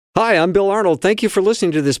Hi, I'm Bill Arnold. Thank you for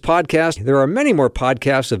listening to this podcast. There are many more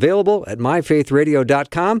podcasts available at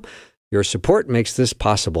myfaithradio.com. Your support makes this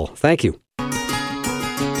possible. Thank you.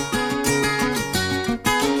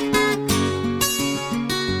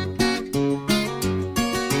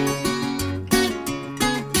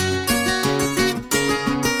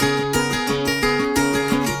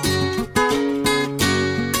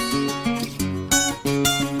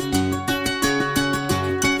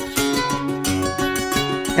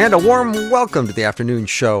 And a warm welcome to the afternoon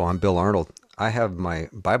show. I'm Bill Arnold. I have my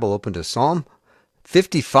Bible open to Psalm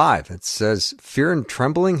 55. It says, "Fear and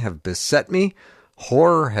trembling have beset me.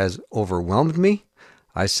 Horror has overwhelmed me.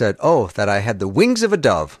 I said, oh, that I had the wings of a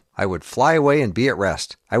dove. I would fly away and be at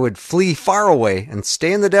rest. I would flee far away and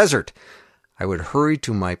stay in the desert. I would hurry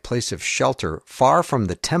to my place of shelter, far from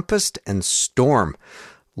the tempest and storm.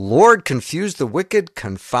 Lord, confuse the wicked,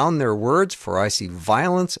 confound their words, for I see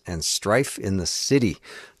violence and strife in the city."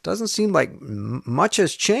 Doesn't seem like much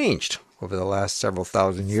has changed over the last several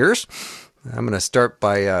thousand years. I'm going to start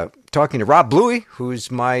by talking to Rob Bluey, who's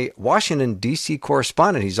my Washington, D.C.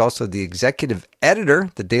 correspondent. He's also the executive editor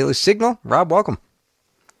of the Daily Signal. Rob, welcome.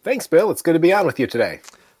 Thanks, Bill. It's good to be on with you today.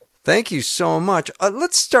 Thank you so much.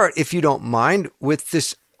 Let's start, if you don't mind, with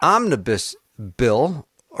this omnibus bill,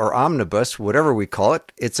 or omnibus, whatever we call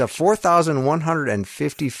it. It's a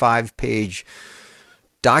 4,155-page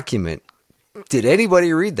document. Did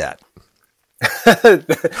anybody read that?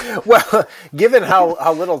 Well, given how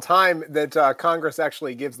little time that Congress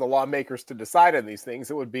actually gives the lawmakers to decide on these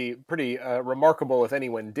things, it would be pretty remarkable if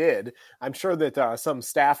anyone did. I'm sure that some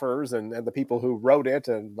staffers and the people who wrote it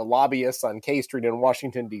and the lobbyists on K Street in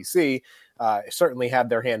Washington, D.C. Certainly had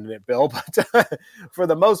their hand in it, Bill. But for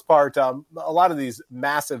the most part, a lot of these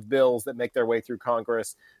massive bills that make their way through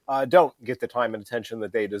Congress don't get the time and attention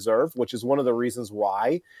that they deserve, which is one of the reasons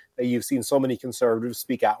why you've seen so many conservatives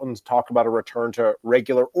speak out and talk about a return to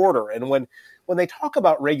regular order. And when they talk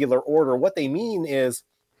about regular order, what they mean is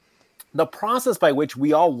the process by which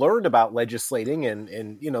we all learned about legislating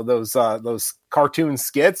and those cartoon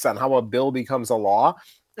skits on how a bill becomes a law.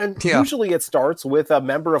 And usually it starts with a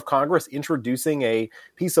member of Congress introducing a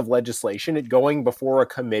piece of legislation, it going before a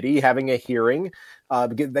committee, having a hearing,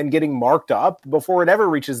 then getting marked up before it ever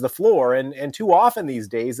reaches the floor. And too often these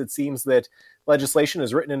days, it seems that legislation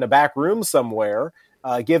is written in a back room somewhere,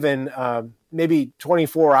 given maybe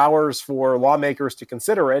 24 hours for lawmakers to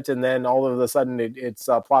consider it, and then all of a sudden it's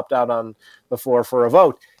plopped out on the floor for a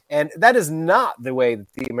vote. And that is not the way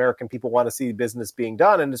that the American people want to see business being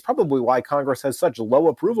done, and it's probably why Congress has such low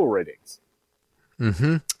approval ratings.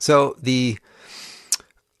 Mm-hmm. So the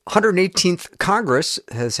 118th Congress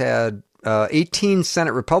has had 18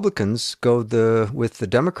 Senate Republicans go with the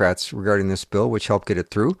Democrats regarding this bill, which helped get it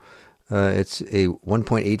through. It's a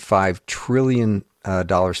 $1.85 trillion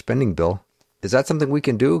spending bill. Is that something we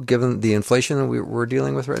can do, given the inflation that we're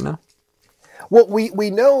dealing with right now? Well,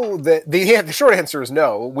 we know that the short answer is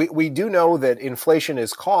no. We do know that inflation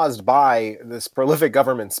is caused by this prolific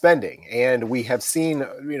government spending, and we have seen,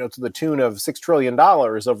 to the tune of $6 trillion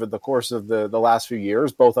over the course of the last few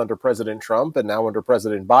years, both under President Trump and now under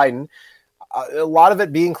President Biden. A lot of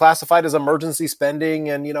it being classified as emergency spending,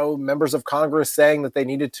 and members of Congress saying that they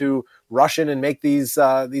needed to rush in and make these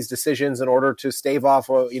decisions in order to stave off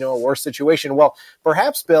a worse situation. Well,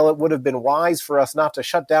 perhaps, Bill, it would have been wise for us not to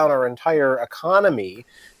shut down our entire economy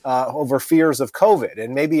over fears of COVID.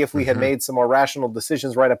 And maybe if we had made some more rational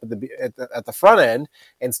decisions right up at the front end,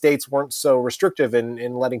 and states weren't so restrictive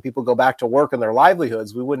in letting people go back to work and their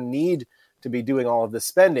livelihoods, we wouldn't need to be doing all of this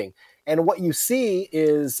spending. And what you see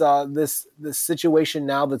is this situation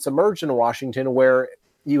now that's emerged in Washington, where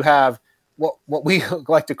you have what we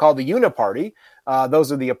like to call the uniparty.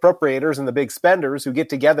 Those are the appropriators and the big spenders who get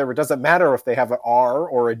together. It doesn't matter if they have an R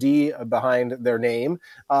or a D behind their name.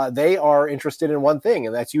 They are interested in one thing,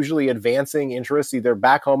 and that's usually advancing interests either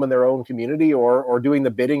back home in their own community or doing the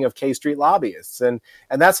bidding of K Street lobbyists. And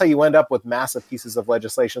that's how you end up with massive pieces of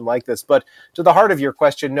legislation like this. But to the heart of your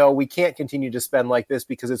question, no, we can't continue to spend like this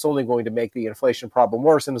because it's only going to make the inflation problem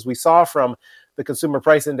worse. And as we saw from the Consumer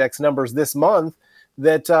Price Index numbers this month,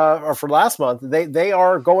 or for last month, they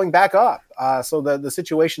are going back up. So the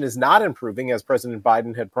situation is not improving as President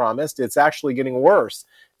Biden had promised. It's actually getting worse.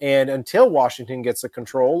 And until Washington gets a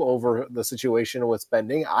control over the situation with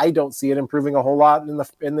spending, I don't see it improving a whole lot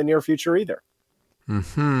in the near future either.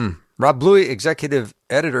 Mm-hmm. Rob Bluey, executive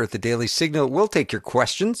editor at the Daily Signal. We'll take your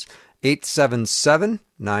questions.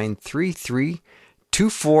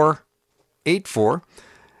 877-933-2484.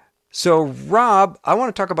 So, Rob, I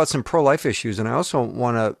want to talk about some pro-life issues, and I also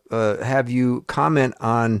want to have you comment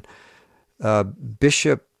on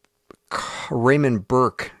Bishop Raymond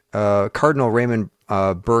Burke Cardinal Raymond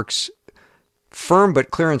Burke's firm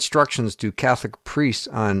but clear instructions to Catholic priests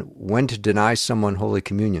on when to deny someone Holy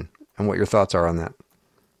Communion, and what your thoughts are on that.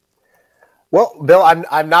 Well, Bill,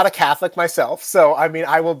 I'm not a Catholic myself, so I mean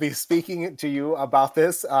I will be speaking to you about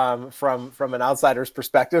this from an outsider's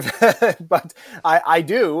perspective. But I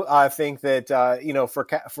do think that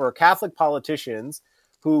for Catholic politicians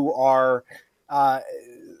who are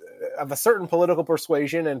of a certain political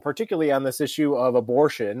persuasion, and particularly on this issue of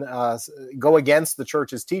abortion, go against the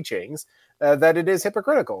church's teachings, that it is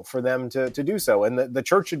hypocritical for them to do so. And the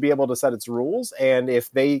church should be able to set its rules. And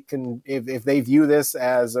if they view this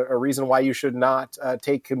as a reason why you should not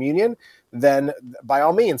take communion, then by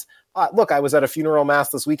all means. Look, I was at a funeral mass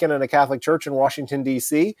this weekend in a Catholic church in Washington,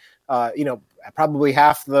 D.C. Probably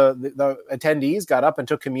half the attendees got up and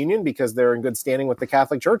took communion because they're in good standing with the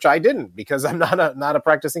Catholic Church. I didn't, because I'm not a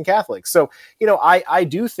practicing Catholic. So, I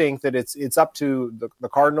do think that it's up to the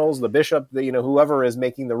cardinals, the bishop, whoever is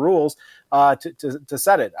making the rules to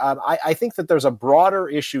set it. I think that there's a broader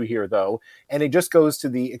issue here, though, and it just goes to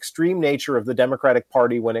the extreme nature of the Democratic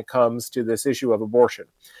Party when it comes to this issue of abortion.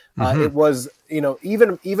 It was,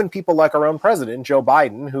 even people like our own president, Joe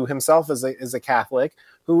Biden, who himself is a Catholic,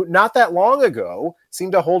 who not that long ago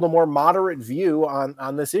seemed to hold a more moderate view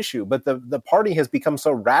on this issue. But the party has become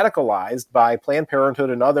so radicalized by Planned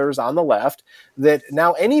Parenthood and others on the left that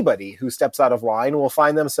now anybody who steps out of line will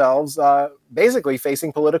find themselves basically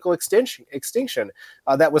facing political extinction.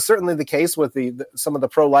 That was certainly the case with some of the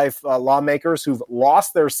pro-life lawmakers who've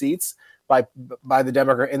lost their seats by the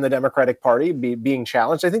Democratic Party being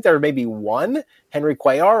challenged. I think there may be one, Henry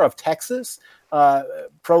Cuellar of Texas,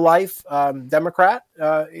 pro-life Democrat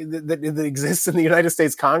that exists in the United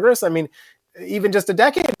States Congress. I mean, even just a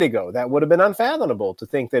decade ago, that would have been unfathomable to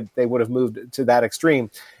think that they would have moved to that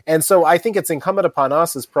extreme. And so I think it's incumbent upon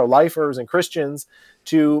us as pro-lifers and Christians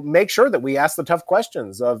to make sure that we ask the tough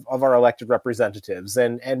questions of our elected representatives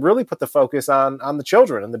and really put the focus on the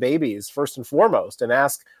children and the babies first and foremost, and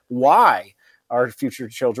ask why our future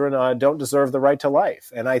children don't deserve the right to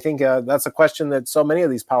life. And I think that's a question that so many of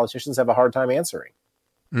these politicians have a hard time answering.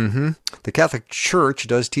 Mm-hmm. The Catholic Church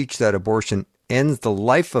does teach that abortion ends the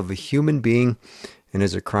life of a human being and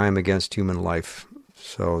is a crime against human life.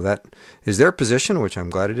 So that is their position, which I'm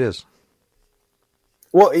glad it is.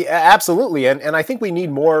 Well, absolutely. And I think we need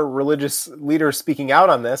more religious leaders speaking out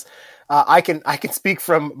on this. I can speak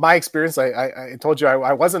from my experience. I told you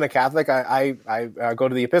I wasn't a Catholic. I go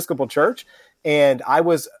to the Episcopal Church, and I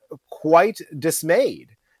was quite dismayed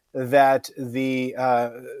that the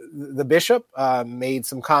bishop made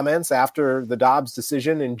some comments after the Dobbs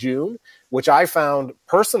decision in June, which I found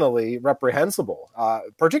personally reprehensible,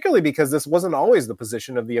 particularly because this wasn't always the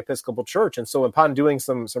position of the Episcopal Church. And so upon doing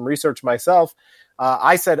some research myself,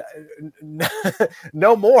 I said,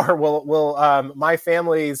 no more will my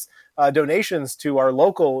family's donations to our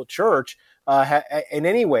local church in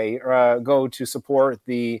any way go to support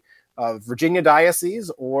the Virginia diocese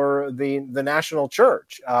or the national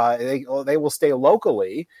church. They will stay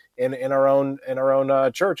locally in our own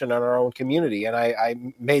church and in our own community. And I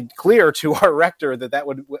made clear to our rector that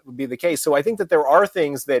would be the case. So I think that there are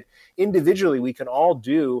things that individually we can all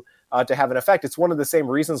do to have an effect. It's one of the same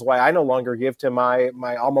reasons why I no longer give to my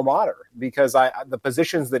alma mater, because the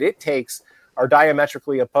positions that it takes are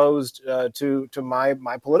diametrically opposed to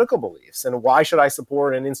my political beliefs. And why should I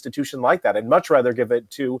support an institution like that? I'd much rather give it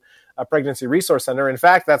to a pregnancy resource center. In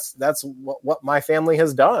fact, that's what my family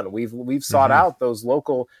has done. We've sought out those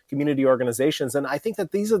local community organizations. And I think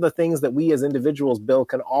that these are the things that we as individuals, Bill,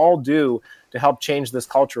 can all do to help change this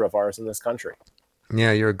culture of ours in this country.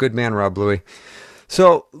 Yeah, you're a good man, Rob Louie.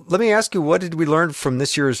 So let me ask you, what did we learn from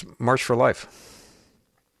this year's March for Life?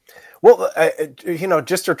 Well,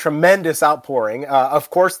 just a tremendous outpouring. Of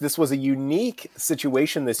course, this was a unique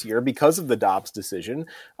situation this year because of the Dobbs decision.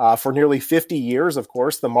 For nearly 50 years, of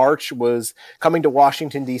course, the march was coming to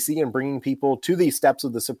Washington, D.C. and bringing people to the steps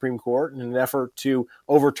of the Supreme Court in an effort to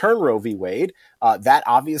overturn Roe v. Wade. That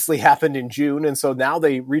obviously happened in June, and so now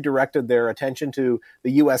they redirected their attention to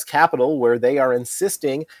the U.S. Capitol, where they are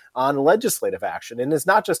insisting on legislative action. And it's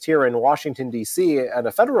not just here in Washington, D.C. at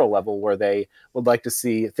a federal level where they would like to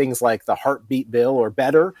see things like the heartbeat bill or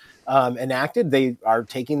better enacted. They are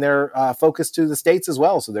taking their focus to the states as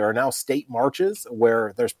well. So there are now state marches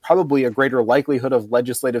where there's probably a greater likelihood of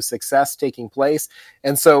legislative success taking place.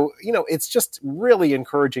 And so, it's just really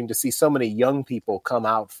encouraging to see so many young people come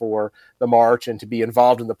out for the march and to be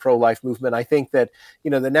involved in the pro-life movement. I think that,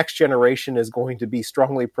 the next generation is going to be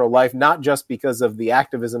strongly pro-life, not just because of the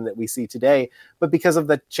activism that we see today, but because of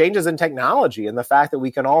the changes in technology and the fact that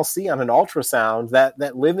we can all see on an ultrasound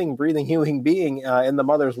that living, breathing human being in the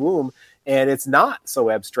mother's womb, and it's not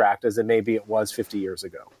so abstract as maybe it was 50 years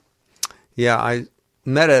ago. Yeah, I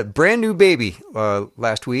met a brand new baby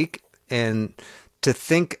last week, and to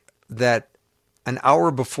think that an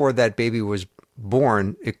hour before that baby was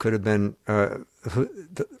born, it could have been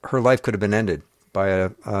her life could have been ended by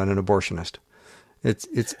an abortionist. It's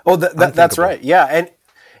that's right. Yeah, and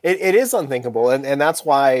it is unthinkable, and that's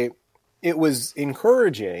why it was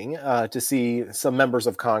encouraging to see some members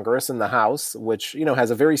of Congress in the House, which has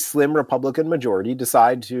a very slim Republican majority,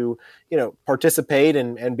 decide to participate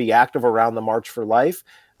and be active around the March for Life.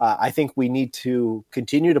 I think we need to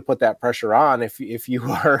continue to put that pressure on. If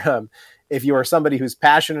you are somebody who's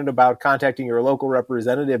passionate about contacting your local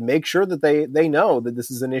representative, make sure that they know that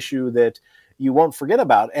this is an issue that you won't forget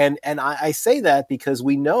about. And I say that because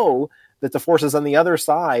we know that the forces on the other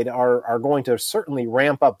side are going to certainly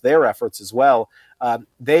ramp up their efforts as well.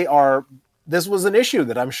 This was an issue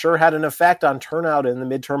that I'm sure had an effect on turnout in the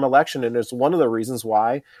midterm election, and it's one of the reasons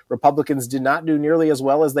why Republicans did not do nearly as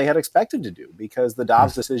well as they had expected to do, because the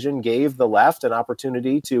Dobbs decision gave the left an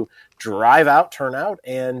opportunity to drive out turnout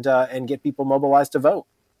and get people mobilized to vote.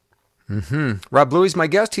 Mm-hmm. Rob Bluey is my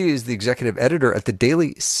guest. He is the executive editor at the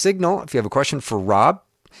Daily Signal. If you have a question for Rob,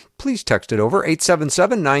 please text it over,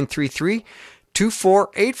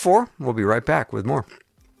 877-933-2484. We'll be right back with more.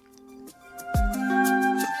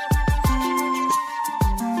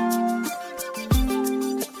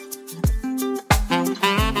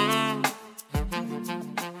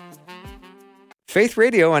 Faith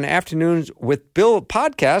Radio and Afternoons with Bill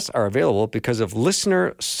podcasts are available because of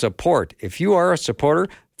listener support. If you are a supporter,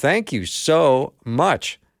 thank you so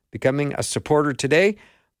much. Becoming a supporter today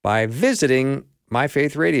by visiting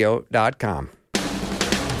myfaithradio.com.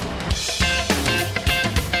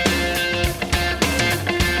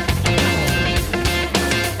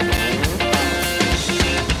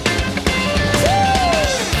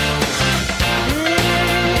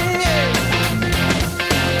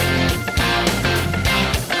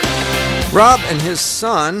 Rob and his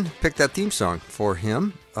son picked that theme song for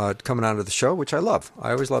him coming out of the show, which I love.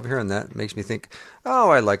 I always love hearing that. It makes me think,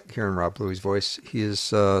 I like hearing Rob Bluey's voice. He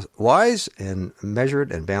is wise and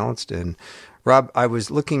measured and balanced. And Rob, I was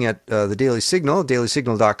looking at the Daily Signal,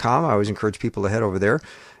 dailysignal.com. I always encourage people to head over there.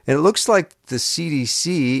 And it looks like the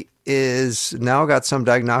CDC is now got some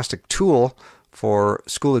diagnostic tool for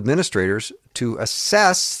school administrators to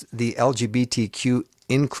assess the LGBTQ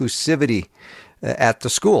inclusivity at the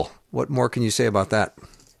school. What more can you say about that?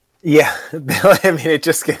 Yeah, Bill, I mean, it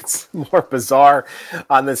just gets more bizarre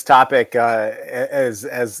on this topic as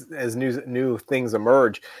new things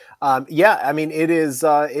emerge. I mean, it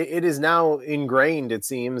is now ingrained, it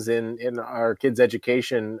seems, in our kids'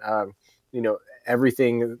 education.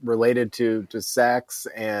 Everything related to sex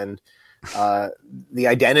and the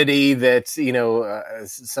identity that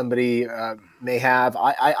somebody may have.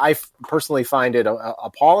 I personally find it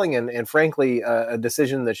appalling and frankly a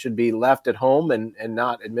decision that should be left at home and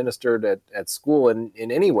not administered at school in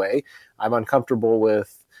any way. I'm uncomfortable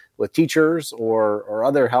with teachers or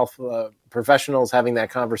other health professionals having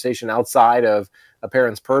that conversation outside of a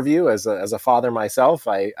parent's purview. As a father myself,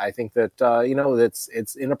 I think that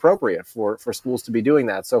it's inappropriate for schools to be doing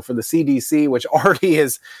that. So for the CDC, which already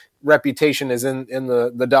is reputation is in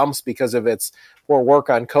the dumps because of its poor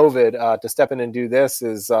work on COVID, to step in and do this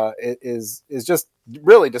is just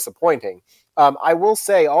really disappointing. I will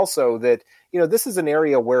say also that this is an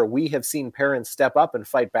area where we have seen parents step up and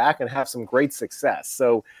fight back and have some great success.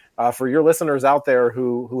 So for your listeners out there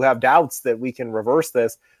who have doubts that we can reverse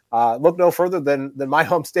this, look no further than my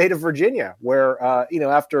home state of Virginia, where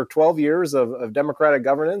after 12 years of Democratic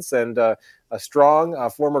governance and a strong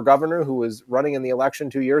former governor who was running in the election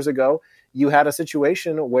 2 years ago, you had a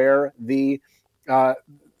situation where the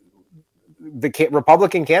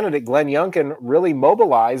Republican candidate Glenn Youngkin really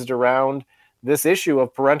mobilized around this issue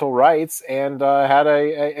of parental rights and had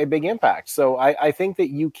a big impact. So I think that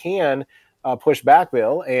you can push back,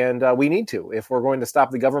 Bill, and we need to if we're going to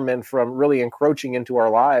stop the government from really encroaching into our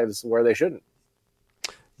lives where they shouldn't.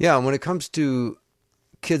 Yeah, when it comes to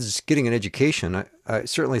kids getting an education, I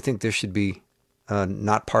certainly think this should be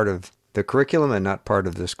not part of the curriculum and not part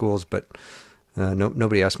of the schools, but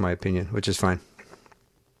nobody asked my opinion, which is fine.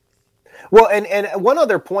 Well, and one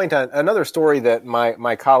other point, another story that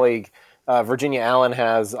my colleague Virginia Allen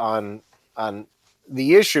has on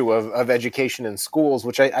the issue of education in schools,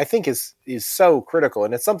 which I think is so critical,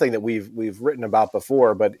 and it's something that we've written about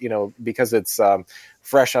before, but because it's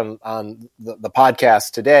fresh on the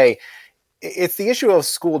podcast today, it's the issue of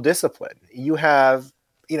school discipline. You have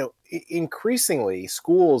increasingly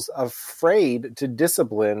schools afraid to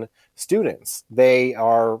discipline students. They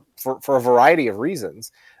are for a variety of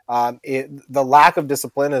reasons. The lack of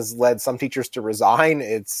discipline has led some teachers to resign.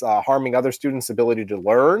 It's harming other students' ability to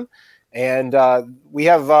learn. And we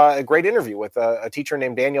have a great interview with a teacher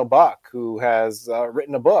named Daniel Buck, who has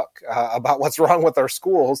written a book about what's wrong with our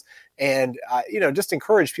schools. And, just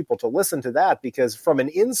encourage people to listen to that, because from an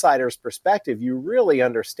insider's perspective, you really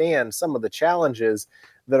understand some of the challenges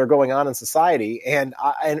that are going on in society. And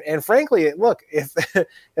frankly, look, if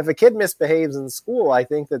a kid misbehaves in school, I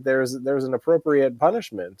think that there's an appropriate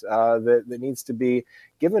punishment that needs to be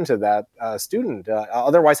given to that student.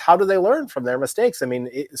 Otherwise, how do they learn from their mistakes? I mean,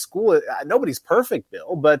 school, nobody's perfect,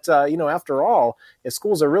 Bill, but after all, if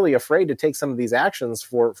schools are really afraid to take some of these actions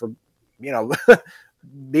for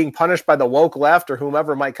being punished by the woke left or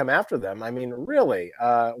whomever might come after them, I mean, really,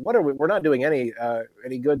 we're not doing any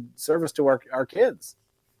good service to our kids.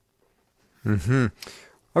 Mm-hmm.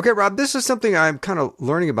 Okay, Rob, this is something I'm kind of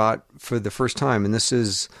learning about for the first time, and this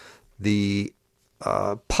is the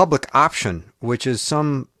public option, which is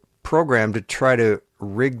some program to try to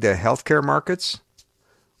rig the healthcare markets.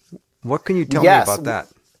 What can you tell me about that?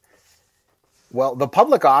 Well, the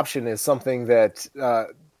public option is something that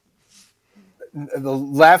the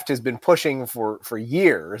left has been pushing for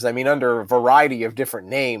years. I mean, under a variety of different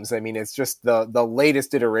names. I mean, it's just the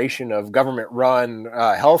latest iteration of government-run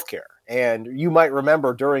healthcare. And you might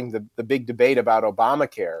remember during the big debate about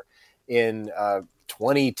Obamacare in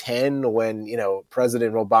 2010, when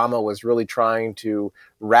President Obama was really trying to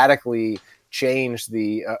radically change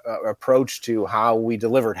the approach to how we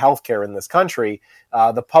delivered healthcare in this country.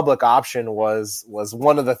 The public option was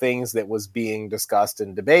one of the things that was being discussed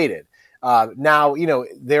and debated. Now,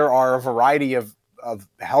 there are a variety of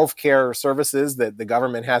healthcare services that the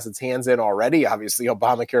government has its hands in already. Obviously,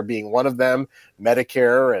 Obamacare being one of them,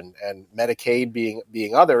 Medicare and Medicaid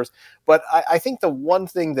being others. But I think the one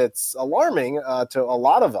thing that's alarming to a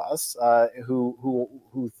lot of us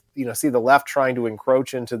who see the left trying to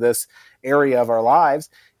encroach into this area of our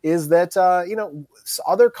lives is that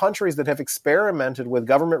other countries that have experimented with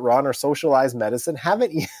government-run or socialized medicine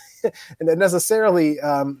haven't necessarily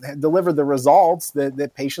delivered the results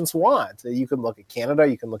that patients want. You can look at Canada,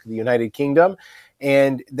 you can look at the United Kingdom,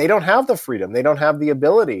 and they don't have the freedom, they don't have the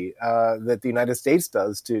ability that the United States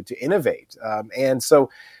does to innovate. And so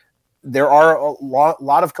there are a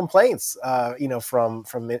lot of complaints, from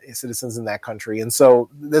citizens in that country. And so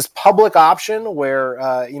this public option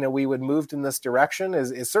where, we would move in this direction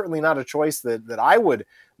is certainly not a choice that I would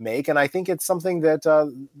make. And I think it's something that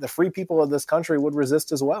the free people of this country would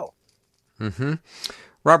resist as well. Mm-hmm.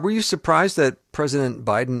 Rob, were you surprised that President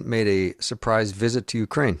Biden made a surprise visit to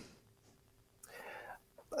Ukraine?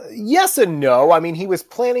 Yes and no. I mean, he was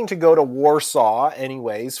planning to go to Warsaw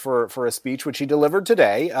anyways for a speech, which he delivered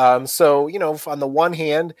today. So, on the one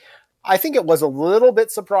hand, I think it was a little bit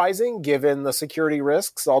surprising given the security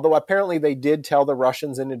risks, although apparently they did tell the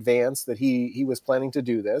Russians in advance that he was planning to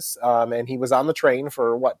do this. And he was on the train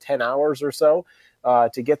for 10 hours or so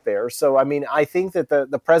to get there. So, I mean, I think that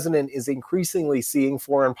the president is increasingly seeing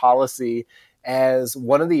foreign policy as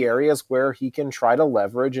one of the areas where he can try to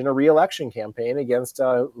leverage in a re-election campaign against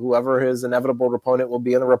whoever his inevitable opponent will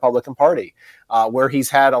be in the Republican Party, where he's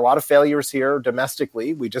had a lot of failures here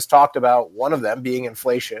domestically. We just talked about one of them being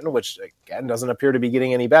inflation, which, again, doesn't appear to be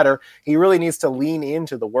getting any better. He really needs to lean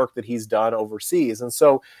into the work that he's done overseas. And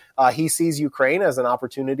so he sees Ukraine as an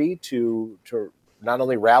opportunity to not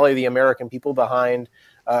only rally the American people behind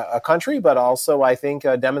a country, but also, I think,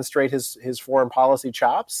 demonstrate his foreign policy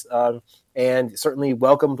chops, and certainly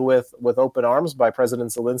welcomed with open arms by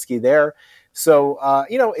President Zelensky there. So,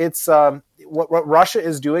 it's what Russia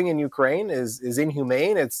is doing in Ukraine is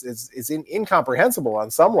inhumane. It's incomprehensible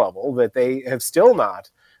on some level that they have still not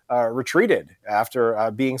retreated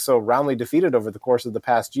after being so roundly defeated over the course of the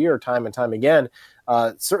past year, time and time again.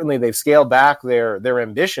 Certainly, they've scaled back their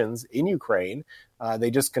ambitions in Ukraine.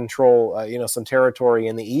 They just control, some territory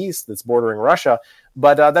in the east that's bordering Russia,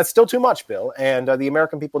 but that's still too much, Bill. And the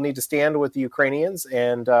American people need to stand with the Ukrainians.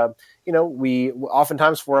 And we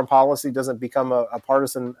oftentimes foreign policy doesn't become a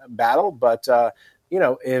partisan battle, but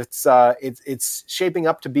it's shaping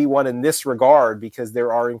up to be one in this regard, because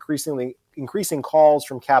there are increasing calls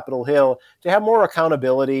from Capitol Hill to have more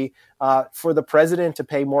accountability, for the president to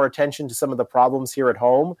pay more attention to some of the problems here at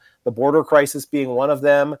home, the border crisis being one of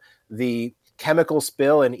them, the chemical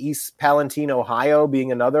spill in East Palantine, Ohio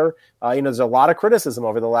being another. There's a lot of criticism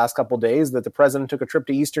over the last couple of days that the president took a trip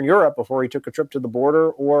to Eastern Europe before he took a trip to the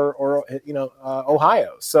border or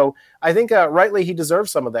Ohio. So I think rightly he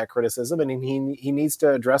deserves some of that criticism, and he needs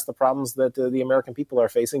to address the problems that the American people are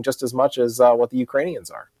facing just as much as what the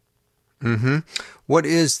Ukrainians are. Mm-hmm. What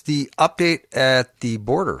is the update at the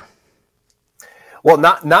border? Well,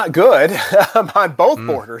 not good on both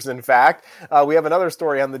borders, in fact. We have another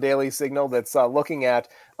story on the Daily Signal that's looking at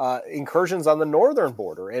incursions on the northern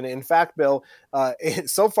border. And in fact, Bill,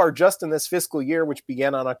 so far just in this fiscal year, which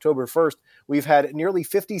began on October 1st, we've had nearly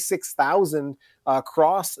 56,000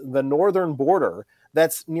 cross the northern border.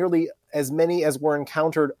 That's nearly as many as were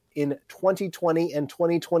encountered in 2020 and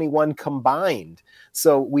 2021 combined.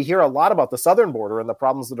 So we hear a lot about the southern border and the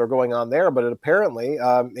problems that are going on there, but apparently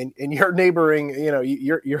in your neighboring,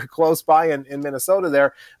 you're close by in Minnesota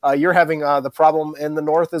there, you're having the problem in the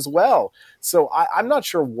north as well. So I'm not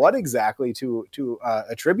sure what exactly to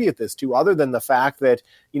attribute this to, other than the fact that,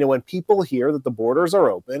 when people hear that the borders are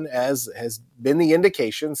open, as has been the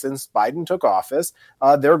indication since Biden took office,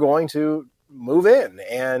 they're going to move in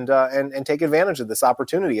and take advantage of this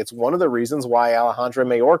opportunity. It's one of the reasons why Alejandro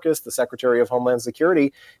Mayorkas, the Secretary of Homeland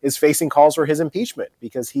Security, is facing calls for his impeachment,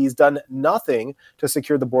 because he's done nothing to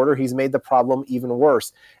secure the border. He's made the problem even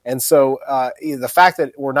worse. And so the fact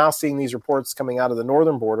that we're now seeing these reports coming out of the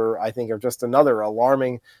northern border, I think, are just another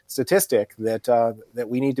alarming statistic that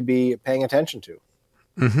we need to be paying attention to.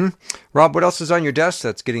 Mm-hmm. Rob, what else is on your desk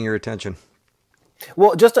that's getting your attention?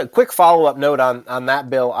 Well, just a quick follow-up note on that,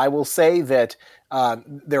 Bill. I will say that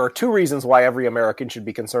there are two reasons why every American should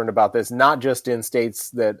be concerned about this, not just in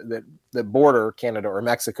states that border Canada or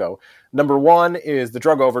Mexico. Number one is the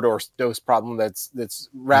drug overdose problem that's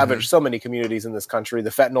ravaged so many communities in this country. The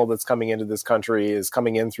fentanyl that's coming into this country is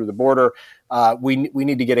coming in through the border. We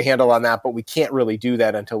need to get a handle on that, but we can't really do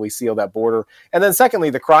that until we seal that border. And then secondly,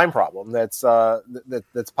 the crime problem that's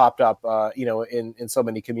popped up, in so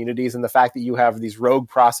many communities, and the fact that you have these rogue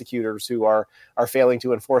prosecutors who are failing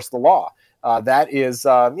to enforce the law. That is,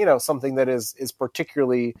 something that is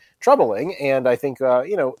particularly troubling, and I think,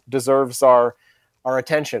 deserves our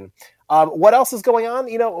attention. What else is going on?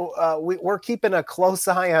 We're keeping a close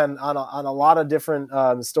eye on a lot of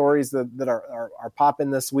different stories that are popping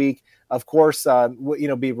this week. Of course,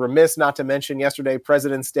 be remiss not to mention yesterday,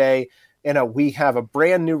 President's Day. We have a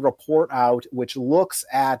brand new report out which looks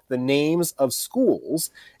at the names of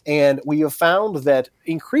schools, and we have found that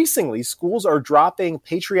increasingly schools are dropping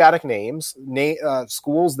patriotic names,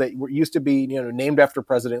 schools that used to be named after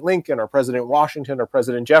President Lincoln or President Washington or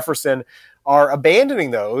President Jefferson are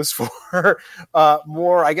abandoning those for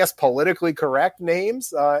more, I guess, politically correct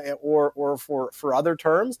names or for other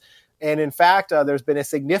terms. And in fact, there's been a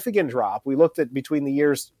significant drop. We looked at between the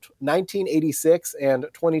years 1986 and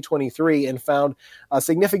 2023 and found a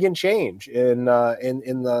significant change in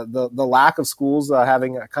the lack of schools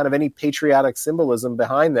having kind of any patriotic symbolism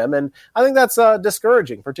behind them. And I think that's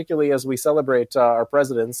discouraging, particularly as we celebrate our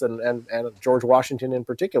presidents and George Washington in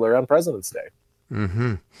particular on President's Day.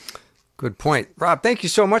 Mm-hmm. Good point. Rob, thank you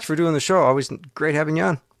so much for doing the show. Always great having you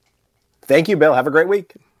on. Thank you, Bill. Have a great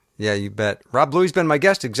week. Yeah, you bet. Rob Bluey's been my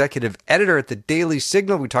guest, executive editor at the Daily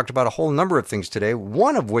Signal. We talked about a whole number of things today,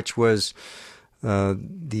 one of which was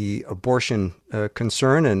the abortion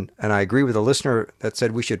concern. And I agree with a listener that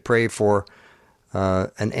said we should pray for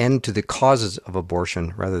an end to the causes of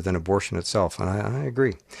abortion rather than abortion itself. And I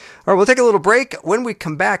agree. All right, we'll take a little break. When we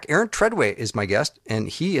come back, Aaron Tredway is my guest, and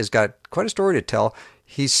he has got quite a story to tell.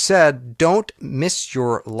 He said, "Don't miss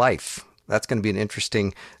your life." That's going to be an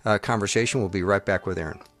interesting conversation. We'll be right back with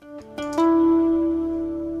Aaron.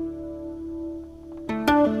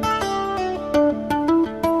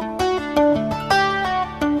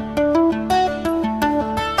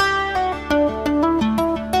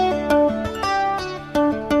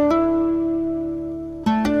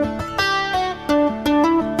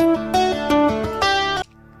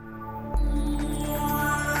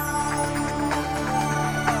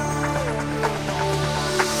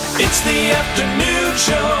 It's the afternoon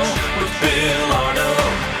show with Bill Arnold.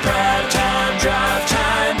 Prime time, drive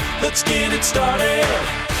time. Let's get it started.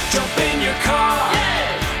 Jump in your car.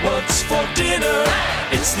 Yeah. What's for dinner?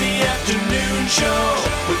 Hey. It's the afternoon show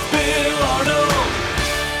with Bill Arnold.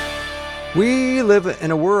 We live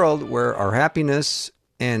in a world where our happiness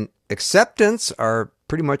and acceptance are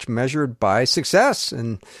pretty much measured by success,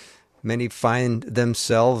 and many find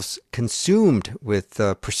themselves consumed with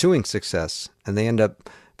pursuing success, and they end up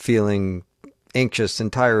feeling anxious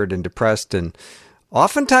and tired and depressed and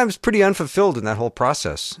oftentimes pretty unfulfilled in that whole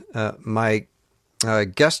process. My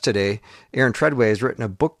guest today, Aaron Tredway, has written a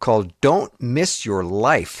book called Don't Miss Your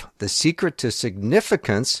Life, The Secret to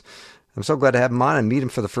Significance. I'm so glad to have him on and meet him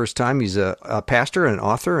for the first time. He's a pastor and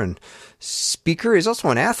author and speaker. He's also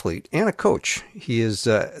an athlete and a coach. He is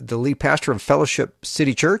the lead pastor of Fellowship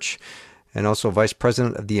City Church and also vice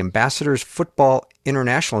president of the Ambassadors Football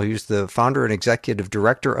International. He's the founder and executive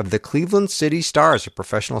director of the Cleveland City Stars, a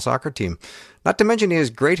professional soccer team. Not to mention he has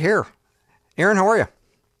great hair. Aaron, how are you?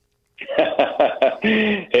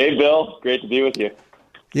 Hey, Bill. Great to be with you.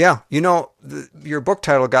 Yeah. Your book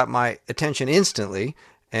title got my attention instantly,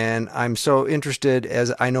 and I'm so interested,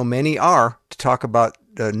 as I know many are, to talk about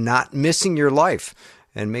not missing your life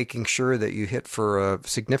and making sure that you hit for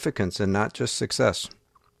significance and not just success.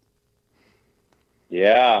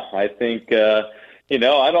 Yeah, I think, I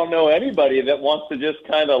don't know anybody that wants to just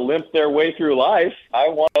kind of limp their way through life. I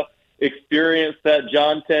want to experience that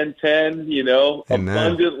John 10:10,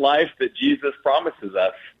 abundant life that Jesus promises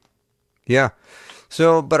us. Yeah.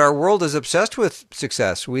 But our world is obsessed with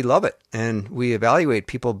success. We love it. And we evaluate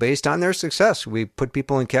people based on their success. We put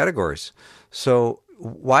people in categories. So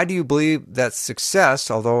why do you believe that success,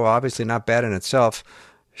 although obviously not bad in itself,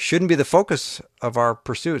 shouldn't be the focus of our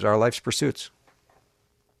pursuits, our life's pursuits?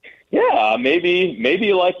 Yeah,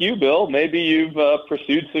 maybe like you, Bill. Maybe you've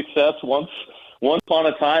pursued success once upon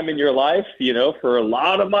a time in your life. For a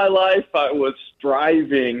lot of my life, I was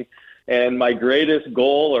striving, and my greatest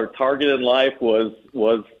goal or target in life was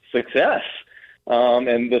success,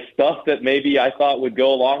 and the stuff that maybe I thought would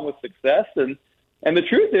go along with success. And the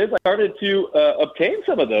truth is, I started to obtain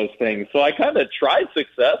some of those things. So I kind of tried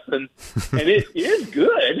success, and it is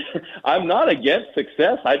good. I'm not against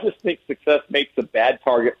success. I just think success makes a bad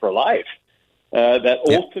target for life. That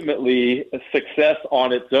ultimately success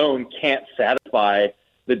on its own can't satisfy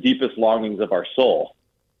the deepest longings of our soul.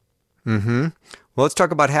 Mm-hmm. Well, let's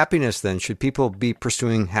talk about happiness then. Should people be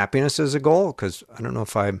pursuing happiness as a goal? Because I don't know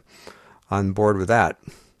if I'm on board with that.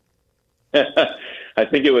 I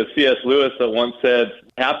think it was C.S. Lewis that once said,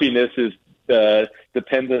 happiness is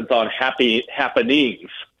dependent on happenings.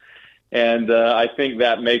 And I think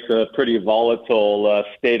that makes a pretty volatile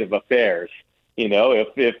state of affairs.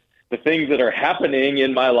 If the things that are happening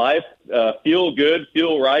in my life feel good,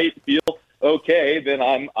 feel right, feel okay, then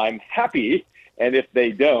I'm happy. And if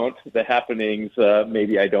they don't, the happenings,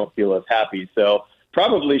 maybe I don't feel as happy. So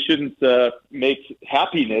probably shouldn't make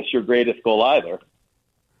happiness your greatest goal either.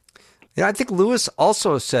 Yeah, I think Lewis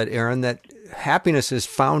also said, Aaron, that happiness is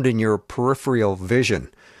found in your peripheral vision.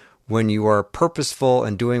 When you are purposeful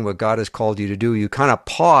and doing what God has called you to do, you kind of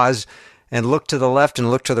pause and look to the left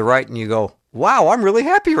and look to the right, and you go, wow, I'm really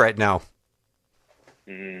happy right now.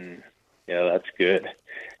 Yeah, that's good.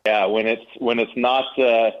 Yeah, when it's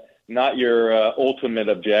not your ultimate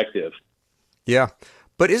objective. Yeah.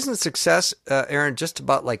 But isn't success, Aaron, just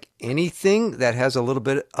about like anything that has a little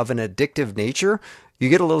bit of an addictive nature? You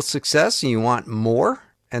get a little success and you want more,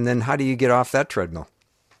 and then how do you get off that treadmill?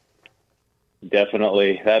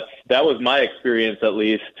 Definitely. That was my experience, at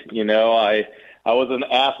least. I was an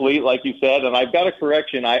athlete, like you said, and I've got a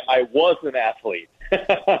correction. I was an athlete.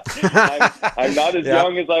 I'm not as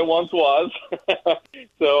young as I once was.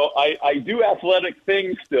 So I do athletic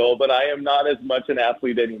things still, but I am not as much an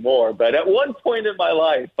athlete anymore. But at one point in my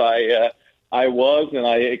life, I was, and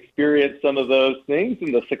I experienced some of those things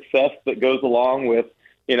and the success that goes along with,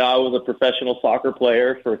 I was a professional soccer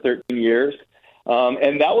player for 13 years.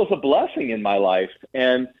 And that was a blessing in my life.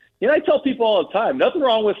 And, I tell people all the time, nothing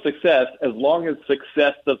wrong with success as long as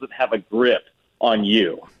success doesn't have a grip on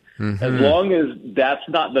you. Mm-hmm. As long as that's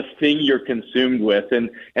not the thing you're consumed with.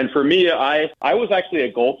 And for me, I was actually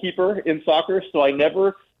a goalkeeper in soccer, so I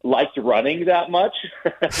never liked running that much.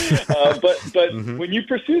 But mm-hmm. When you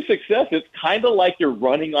pursue success, it's kind of like you're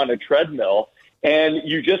running on a treadmill, and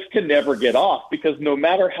you just can never get off, because no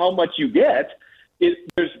matter how much you get,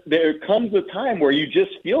 there comes a time where you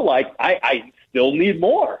just feel like I still need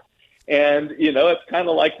more. And, it's kind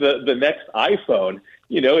of like the next iPhone.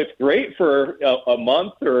 It's great for a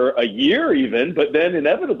month or a year even, but then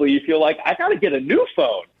inevitably you feel like I got to get a new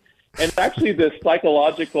phone. And actually this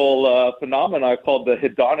psychological phenomena called the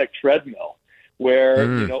hedonic treadmill,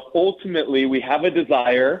 where, ultimately we have a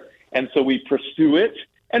desire, and so we pursue it,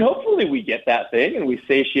 and hopefully we get that thing and we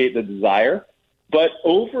satiate the desire. But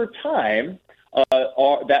over time,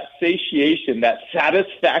 that satiation, that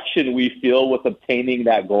satisfaction we feel with obtaining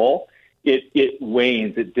that goal, it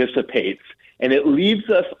wanes, it dissipates, and it leaves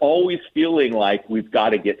us always feeling like we've got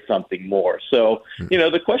to get something more. So,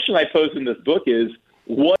 the question I pose in this book is,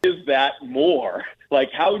 what is that more?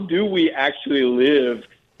 Like, how do we actually live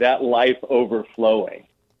that life overflowing?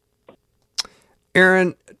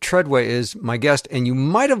 Aaron, Tredway is my guest, and you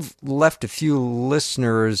might have left a few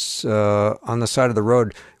listeners on the side of the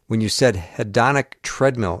road when you said hedonic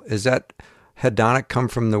treadmill. Is that hedonic come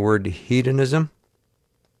from the word hedonism?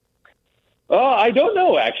 Oh, I don't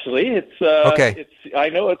know, actually. Okay. I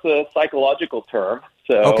know it's a psychological term,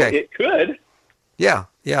 so it could. Yeah.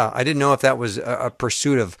 I didn't know if that was a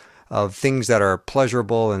pursuit of things that are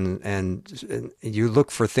pleasurable, and you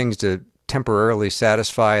look for things to temporarily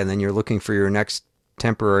satisfy, and then you're looking for your next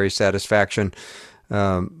temporary satisfaction.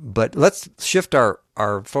 But let's shift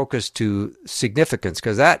our focus to significance,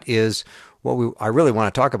 because that is what I really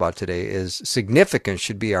want to talk about today. Is significance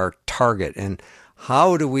should be our target, and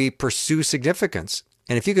how do we pursue significance?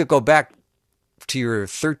 And if you could go back to your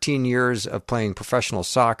 13 years of playing professional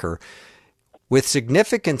soccer with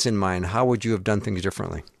significance in mind, how would you have done things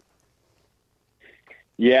differently?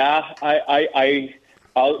 Yeah,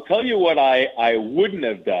 I'll tell you what I wouldn't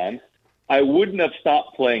have done. I wouldn't have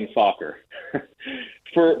stopped playing soccer.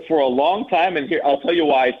 For a long time, and here I'll tell you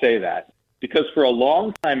why I say that. Because for a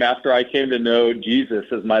long time after I came to know Jesus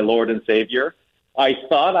as my Lord and Savior, I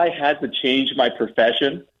thought I had to change my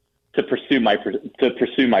profession to pursue my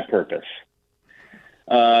purpose.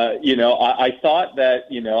 I thought that,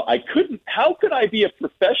 I couldn't. How could I be a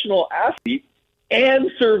professional athlete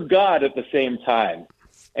and serve God at the same time?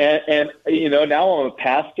 And now I'm a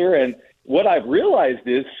pastor, and what I've realized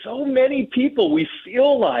is so many people, we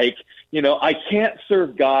feel like, I can't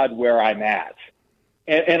serve God where I'm at.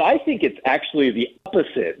 And I think it's actually the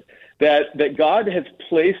opposite, that God has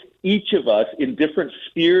placed each of us in different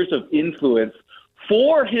spheres of influence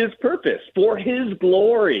for his purpose, for his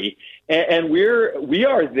glory. And we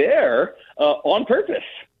are there on purpose.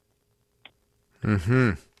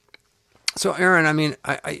 Mm-hmm. So, Aaron, I mean,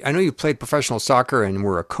 I know you played professional soccer and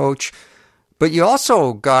were a coach, but you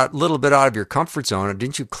also got a little bit out of your comfort zone.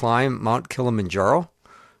 Didn't you climb Mount Kilimanjaro?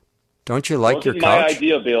 Don't you like your couch? It wasn't my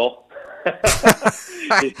idea, Bill.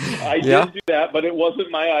 I did do that, but it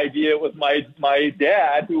wasn't my idea. It was my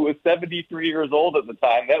dad, who was 73 years old at the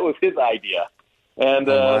time. That was his idea. And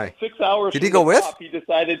 6 hours did he go with? He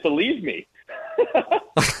decided to leave me.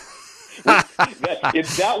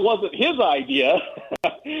 That wasn't his idea.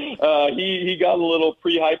 He got a little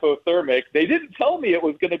pre-hypothermic. They didn't tell me it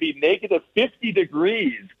was going to be negative 50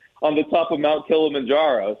 degrees on the top of Mount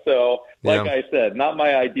Kilimanjaro. So, like I said, not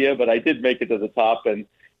my idea, but I did make it to the top, and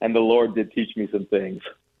the Lord did teach me some things.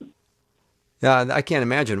 Yeah, I can't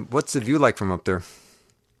imagine. What's the view like from up there?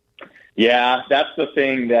 Yeah, that's the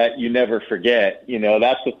thing that you never forget.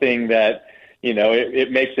 That's the thing that,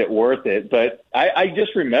 it makes it worth it. But I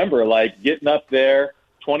just remember, like, getting up there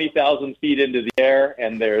 20,000 feet into the air,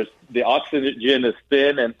 and there's the oxygen is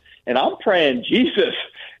thin, and I'm praying, Jesus,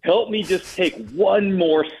 help me just take one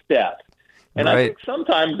more step. And I think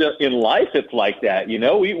sometimes in life it's like that.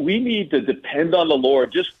 We need to depend on the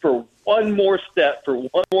Lord just for one more step, for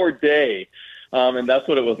one more day. And that's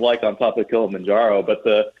what it was like on top of Kilimanjaro. But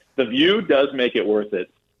the view does make it worth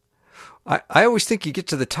it. I always think you get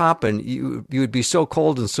to the top and you would be so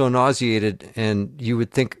cold and so nauseated, and you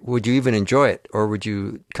would think, would you even enjoy it? Or would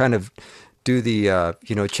you kind of do the,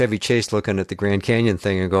 Chevy Chase looking at the Grand Canyon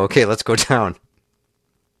thing and go, okay, let's go down?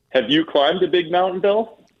 Have you climbed a big mountain,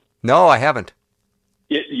 Bill? No, I haven't.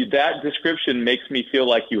 That description makes me feel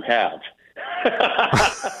like you have.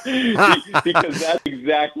 Because that's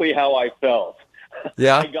exactly how I felt.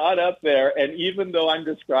 Yeah. I got up there, and even though I'm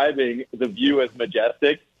describing the view as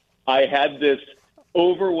majestic, I had this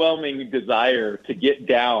overwhelming desire to get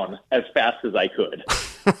down as fast as I could.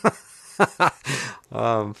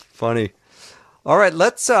 Funny. All right,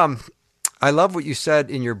 let's I love what you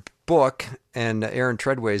said in your book, and Aaron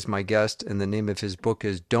Tredway is my guest, and the name of his book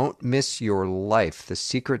is Don't Miss Your Life, The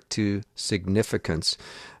Secret to Significance.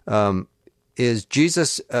 Is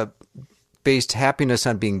Jesus based happiness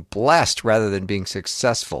on being blessed rather than being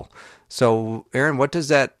successful? So, Aaron, what does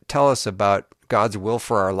that tell us about God's will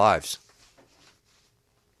for our lives?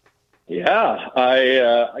 Yeah,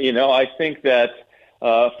 I think that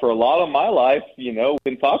for a lot of my life, we've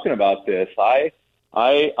been talking about this. I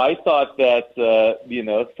thought that,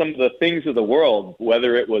 some of the things of the world,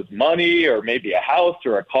 whether it was money or maybe a house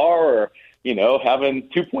or a car or, having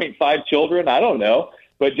 2.5 children, I don't know,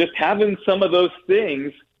 but just having some of those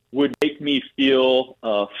things would make me feel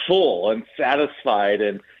full and satisfied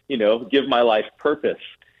and, give my life purpose.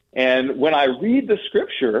 And when I read the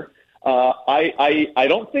scripture, I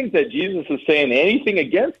don't think that Jesus is saying anything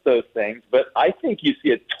against those things, but I think you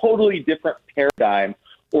see a totally different paradigm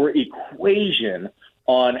or equation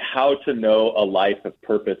on how to know a life of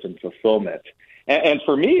purpose and fulfillment. And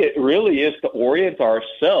for me, it really is to orient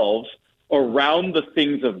ourselves around the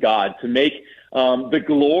things of God, to make The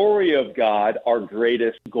glory of God, our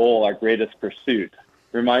greatest goal, our greatest pursuit.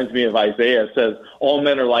 Reminds me of Isaiah. It says, all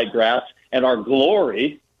men are like grass, and our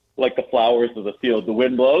glory, like the flowers of the field. The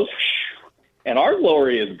wind blows, and our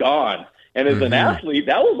glory is gone. And as an athlete,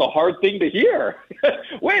 that was a hard thing to hear.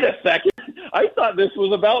 Wait a second. I thought this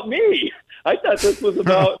was about me. I thought this was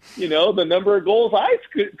about, the number of goals I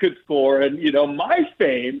could score and, my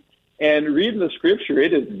fame. And reading the scripture,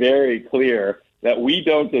 it is very clear that we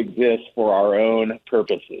don't exist for our own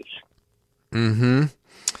purposes. Mm-hmm.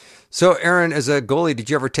 So, Aaron, as a goalie, did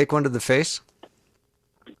you ever take one to the face?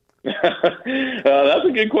 That's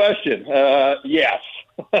a good question. Yes.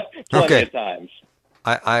 Plenty of times.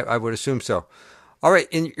 I would assume so. All right.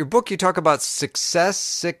 In your book, you talk about success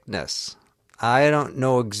sickness. I don't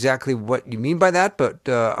know exactly what you mean by that, but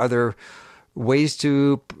are there ways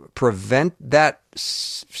to prevent that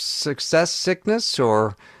success sickness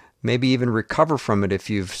or maybe even recover from it if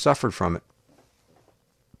you've suffered from it?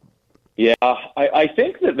 Yeah, I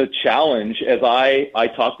think that the challenge, as I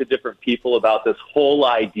talk to different people about this whole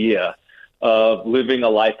idea of living a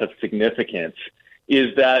life of significance,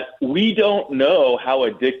 is that we don't know how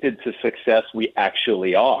addicted to success we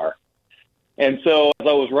actually are. And so as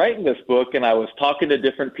I was writing this book and I was talking to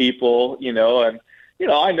different people,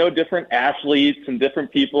 I know different athletes and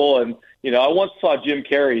different people. And, I once saw Jim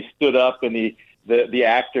Carrey stood up and the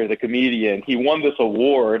actor, the comedian, he won this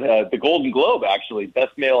award, the Golden Globe, actually,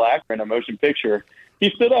 Best Male Actor in a Motion Picture.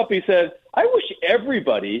 He stood up, he said, I wish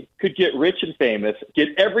everybody could get rich and famous, get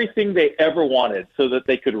everything they ever wanted so that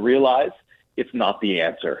they could realize it's not the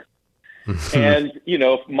answer. And,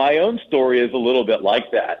 my own story is a little bit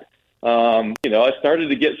like that. I started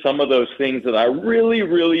to get some of those things that I really,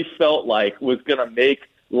 really felt like was going to make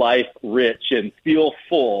life rich and feel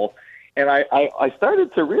full. And I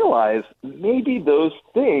started to realize maybe those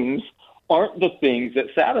things aren't the things that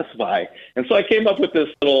satisfy. And so I came up with this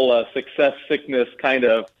little success sickness kind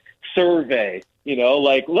of survey,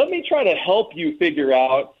 let me try to help you figure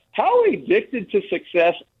out how addicted to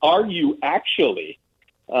success are you actually?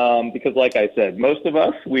 Because like I said, most of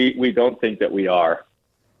us, we don't think that we are.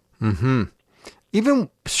 Mm-hmm. Even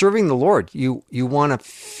serving the Lord, you want to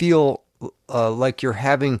feel like you're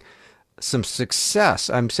having some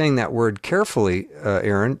success. I'm saying that word carefully,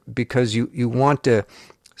 Aaron, because you want to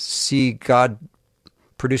see God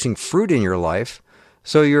producing fruit in your life.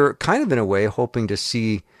 So you're kind of in a way hoping to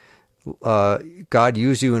see God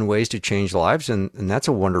use you in ways to change lives, and that's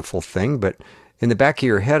a wonderful thing. But in the back of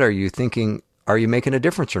your head, are you thinking, are you making a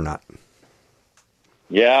difference or not?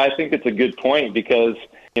 Yeah, I think it's a good point because,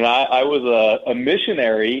 I was a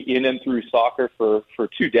missionary in and through soccer for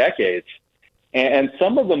 2 decades. And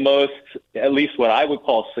some of the most, at least what I would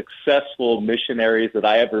call successful missionaries that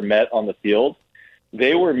I ever met on the field,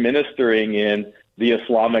 they were ministering in the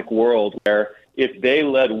Islamic world where if they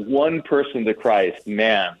led one person to Christ,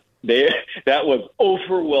 man, that was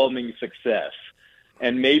overwhelming success.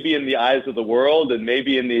 And maybe in the eyes of the world and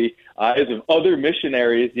maybe in the eyes of other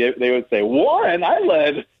missionaries, they would say, Warren, I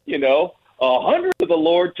led, 100 to the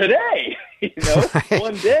Lord today,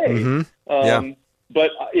 one day. Mm-hmm.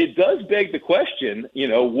 But it does beg the question,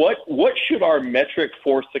 what should our metric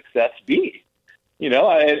for success be?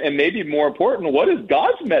 And maybe more important, what does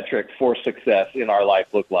God's metric for success in our life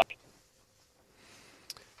look like?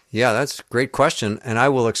 Yeah, that's a great question, and I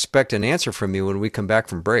will expect an answer from you when we come back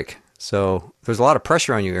from break. So there's a lot of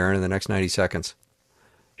pressure on you, Aaron, in the next 90 seconds,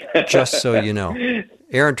 just so you know.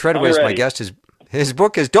 Aaron Tredway is my guest. His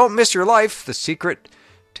book is Don't Miss Your Life, The Secret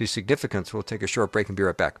to Significance. We'll take a short break and be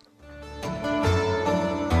right back.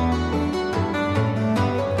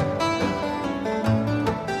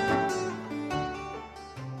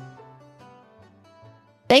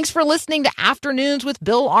 Thanks for listening to Afternoons with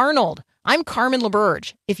Bill Arnold. I'm Carmen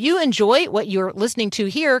LaBerge. If you enjoy what you're listening to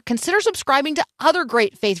here, consider subscribing to other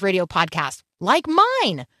great Faith Radio podcasts like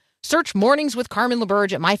mine. Search Mornings with Carmen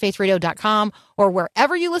LaBerge at myfaithradio.com or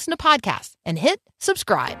wherever you listen to podcasts and hit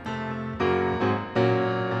subscribe.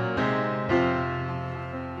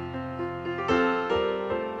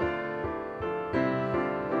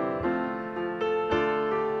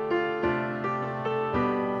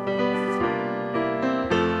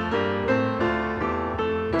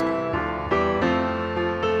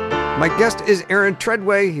 My guest is Aaron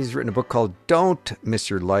Tredway. He's written a book called Don't Miss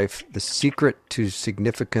Your Life, The Secret to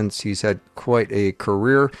Significance. He's had quite a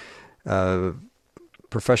career,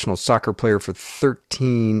 professional soccer player for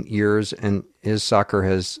 13 years, and his soccer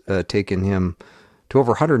has taken him to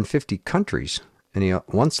over 150 countries. And he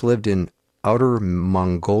once lived in Outer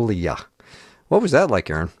Mongolia. What was that like,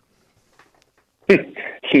 Aaron?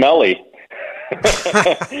 Smelly.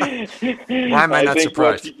 Why am I not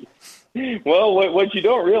surprised? Well, what you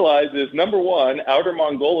don't realize is, number one, Outer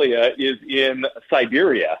Mongolia is in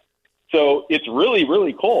Siberia. So it's really,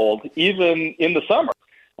 really cold, even in the summer.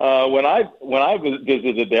 When I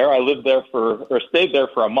visited there, I stayed there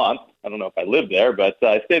for a month. I don't know if I lived there, but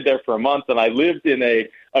I stayed there for a month, and I lived in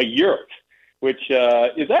a yurt, which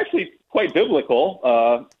is actually quite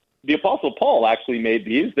biblical. The Apostle Paul actually made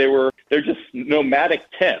these. They're just nomadic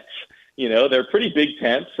tents. They're pretty big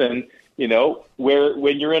tents, and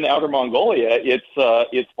when you're in Outer Mongolia,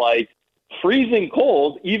 it's like freezing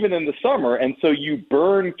cold even in the summer, and so you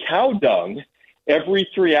burn cow dung every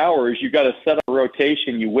 3 hours. You got to set up a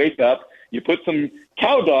rotation. You wake up, you put some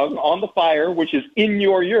cow dung on the fire, which is in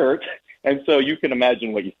your yurt, and so you can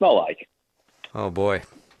imagine what you smell like. Oh boy!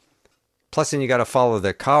 Plus, then you got to follow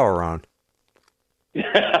the cow around.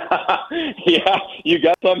 Yeah, you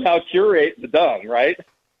got to somehow curate the dung, right?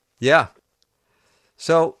 Yeah.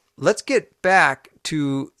 So let's get back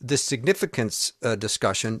to the significance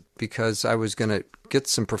discussion, because I was going to get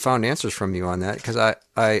some profound answers from you on that, because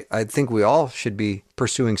I think we all should be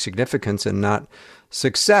pursuing significance and not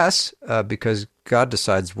success, because God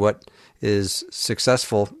decides what is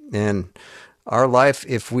successful in our life.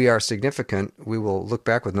 If we are significant, we will look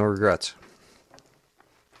back with no regrets.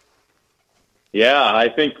 Yeah, I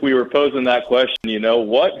think we were posing that question,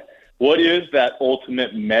 what is that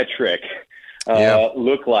ultimate metric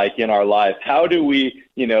look like in our life? How do we,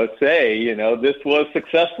 say, this was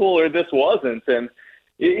successful or this wasn't? And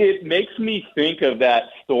it makes me think of that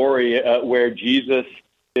story where Jesus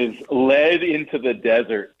is led into the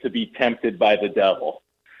desert to be tempted by the devil.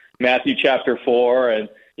 Matthew chapter 4, and,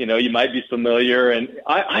 you might be familiar. And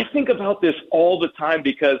I think about this all the time,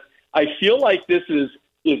 because I feel like this is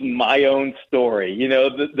my own story.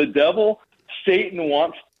 The devil, Satan,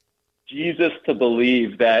 wants Jesus to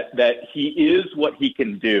believe that he is what he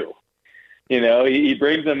can do. He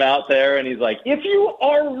brings him out there and he's like, if you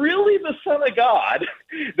are really the Son of God,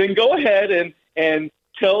 then go ahead and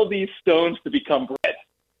tell these stones to become bread,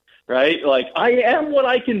 right? Like, I am what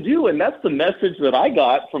I can do. And that's the message that I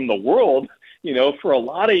got from the world, for a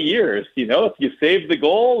lot of years. If you save the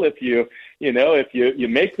goal, if you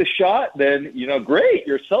make the shot, then, great,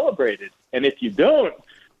 you're celebrated. And if you don't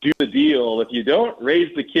do the deal, if you don't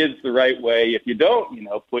raise the kids the right way, if you don't,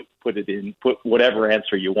 put whatever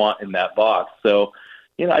answer you want in that box. So,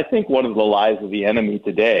 I think one of the lies of the enemy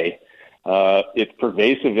today, it's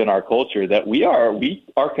pervasive in our culture, that we are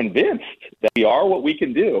convinced that we are what we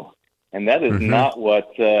can do. And that is not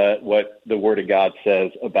what the Word of God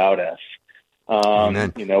says about us.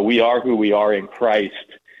 We are who we are in Christ.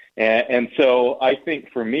 And so I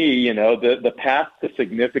think for me, the path to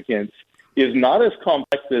significance is not as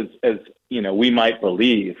complex as we might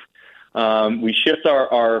believe. We shift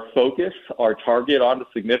our focus, our target onto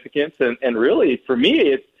significance. And really, for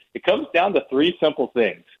me, it comes down to three simple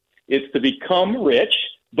things. It's to become rich,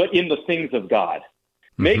 but in the things of God.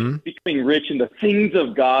 Make becoming rich in the things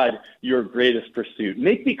of God your greatest pursuit.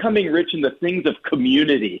 Make becoming rich in the things of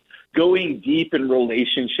community, going deep in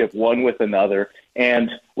relationship one with another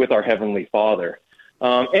and with our Heavenly Father.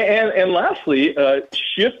 And lastly,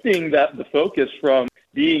 shifting the focus from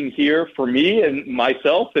being here for me and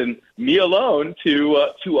myself and me alone to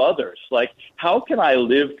others. Like, how can I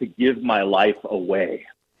live to give my life away?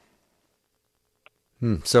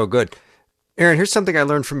 So good. Aaron, here's something I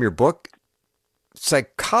learned from your book.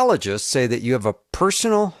 Psychologists say that you have a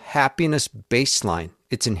personal happiness baseline.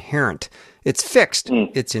 It's inherent. It's fixed.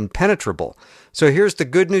 It's impenetrable. So here's the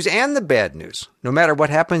good news and the bad news. No matter what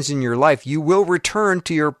happens in your life, you will return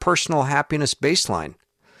to your personal happiness baseline.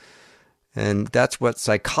 And that's what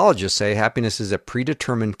psychologists say. Happiness is a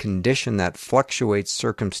predetermined condition that fluctuates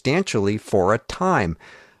circumstantially for a time.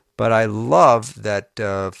 But I love that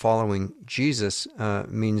following Jesus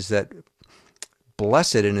means that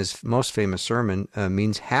blessed, in his most famous sermon,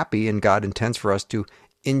 means happy, and God intends for us to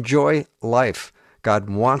enjoy life.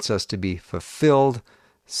 God wants us to be fulfilled,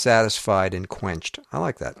 satisfied, and quenched. I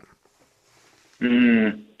like that.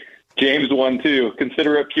 James 1:2,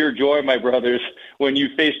 consider it pure joy, my brothers, when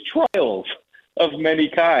you face trials of many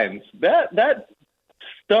kinds. That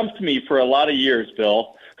stumped me for a lot of years,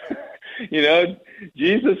 Bill.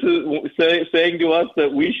 Jesus is saying to us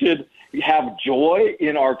that we should have joy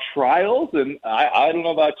in our trials. And I don't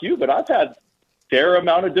know about you, but I've had a fair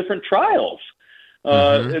amount of different trials.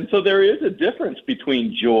 And so there is a difference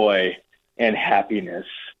between joy and happiness.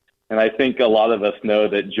 And I think a lot of us know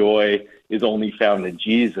that joy is only found in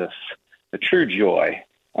Jesus, the true joy.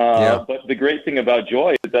 But the great thing about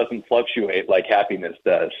joy, it doesn't fluctuate like happiness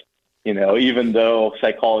does. Even though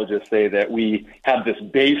psychologists say that we have this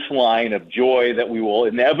baseline of joy that we will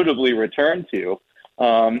inevitably return to,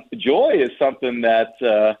 Joy is something that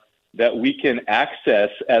we can access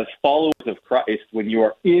as followers of Christ. When you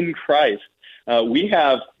are in Christ, we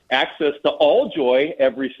have access to all joy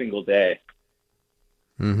every single day.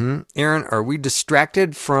 Mm-hmm. Aaron, are we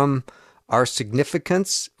distracted from our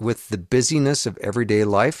significance with the busyness of everyday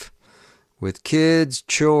life? With kids,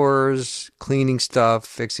 chores, cleaning stuff,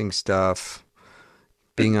 fixing stuff,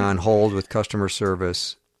 being on hold with customer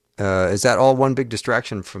service. Is that all one big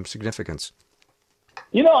distraction from significance?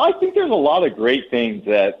 I think there's a lot of great things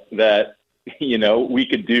that we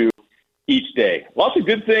could do each day. Lots of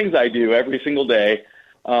good things I do every single day.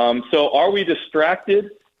 So are we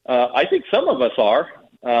distracted? I think some of us are.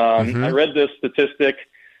 I read this statistic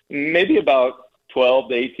maybe about 12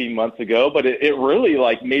 to 18 months ago, but it really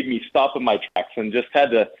made me stop in my tracks and just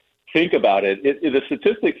had to think about it. The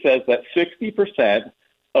statistic says that 60%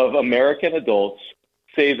 of American adults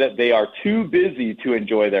say that they are too busy to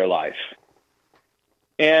enjoy their life.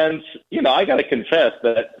 And, I got to confess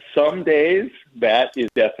that some days that is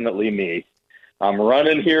definitely me. I'm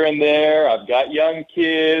running here and there. I've got young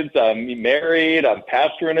kids. I'm married. I'm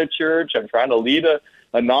pastoring a church. I'm trying to lead a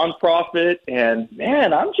nonprofit. And,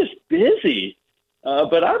 man, I'm just busy.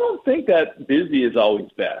 But I don't think that busy is always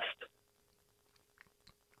best.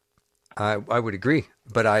 I would agree.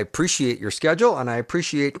 But I appreciate your schedule, and I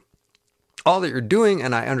appreciate all that you're doing,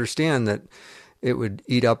 and I understand that it would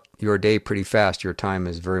eat up your day pretty fast. Your time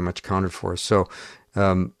is very much accounted for. So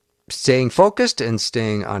staying focused and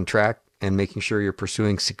staying on track and making sure you're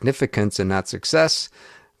pursuing significance and not success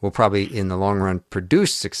will probably, in the long run,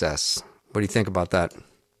 produce success. What do you think about that?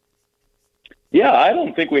 Yeah, I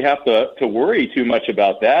don't think we have to worry too much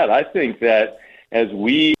about that. I think that as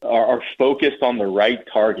we are focused on the right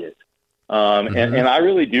target, and I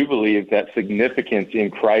really do believe that significance in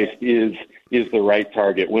Christ is the right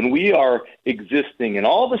target. When we are existing in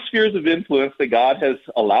all the spheres of influence that God has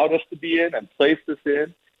allowed us to be in and placed us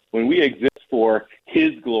in, when we exist for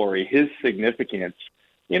His glory, His significance,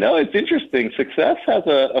 it's interesting. Success has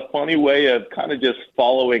a funny way of kind of just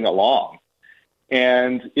following along.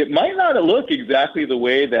 And it might not look exactly the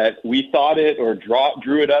way that we thought it or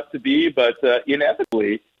drew it up to be, but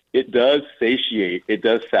inevitably it does satiate, it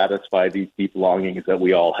does satisfy these deep longings that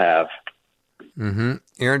we all have. Mm-hmm.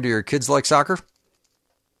 Aaron, do your kids like soccer?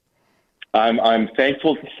 I'm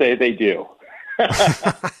thankful to say they do.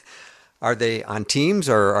 Are they on teams,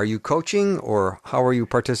 or are you coaching, or how are you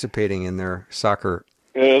participating in their soccer?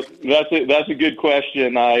 That's a good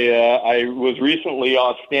question. I was recently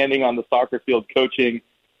standing on the soccer field coaching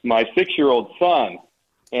my 6-year-old son,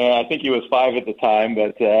 and I think he was 5 at the time.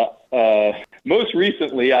 But most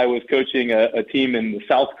recently, I was coaching a team in the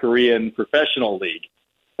South Korean professional league.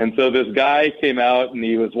 And so this guy came out and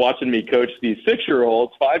he was watching me coach these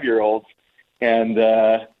 6-year-olds, 5-year-olds, and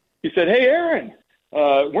he said, "Hey, Aaron,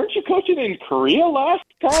 weren't you coaching in Korea last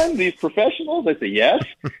time, these professionals?" I said, "Yes."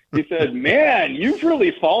 He said, "Man, you've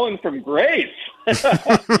really fallen from grace."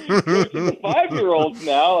 Coaching the 5-year-olds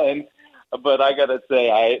now, but I got to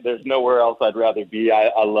say, there's nowhere else I'd rather be.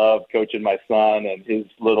 I love coaching my son and his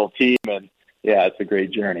little team, and yeah, it's a great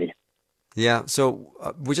journey. Yeah, so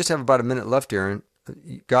we just have about a minute left, Aaron.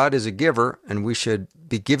 God is a giver, and we should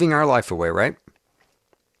be giving our life away, right?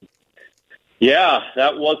 Yeah,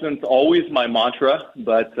 that wasn't always my mantra,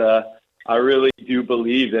 but I really do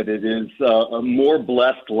believe that it is a more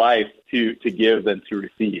blessed life to give than to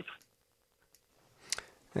receive.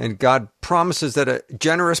 And God promises that a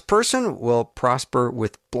generous person will prosper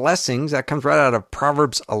with blessings. That comes right out of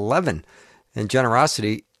Proverbs 11. And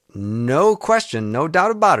generosity, no question, no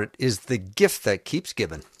doubt about it, is the gift that keeps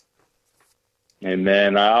giving.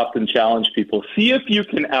 Amen. I often challenge people, see if you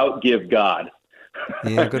can outgive God.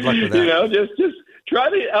 Yeah, good luck with that. Just try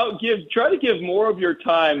to give more of your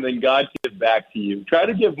time than God gives back to you. Try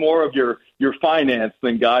to give more of your finance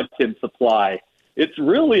than God can supply. It's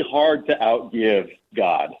really hard to outgive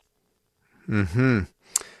God. Mm-hmm.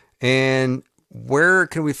 And where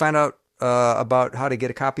can we find out about how to get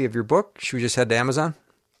a copy of your book? Should we just head to Amazon?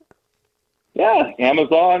 Yeah,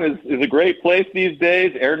 Amazon is a great place these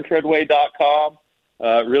days. AaronTredway.com.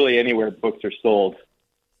 Really anywhere books are sold.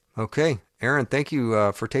 Okay. Aaron, thank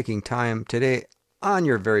you for taking time today on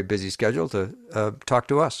your very busy schedule to talk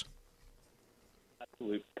to us.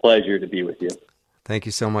 Absolute pleasure to be with you. Thank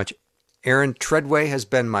you so much. Aaron Tredway has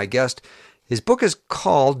been my guest. His book is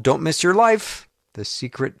called Don't Miss Your Life, The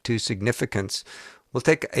Secret to Significance. We'll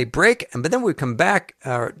take a break, but then when we come back,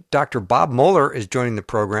 Dr. Bob Moeller is joining the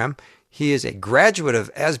program. He is a graduate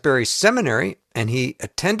of Asbury Seminary, and he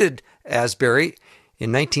attended Asbury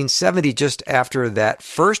in 1970, just after that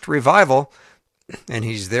first revival, and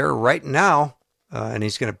he's there right now and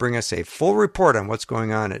he's going to bring us a full report on what's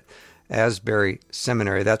going on at Asbury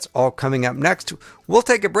Seminary. That's all coming up next. We'll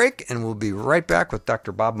take a break, and we'll be right back with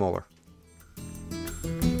Dr. Bob Moeller.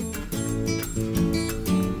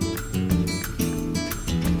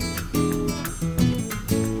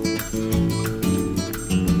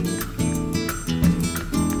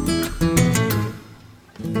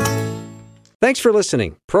 Thanks for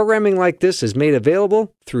listening. Programming like this is made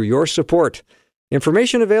available through your support.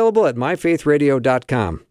 Information available at myfaithradio.com.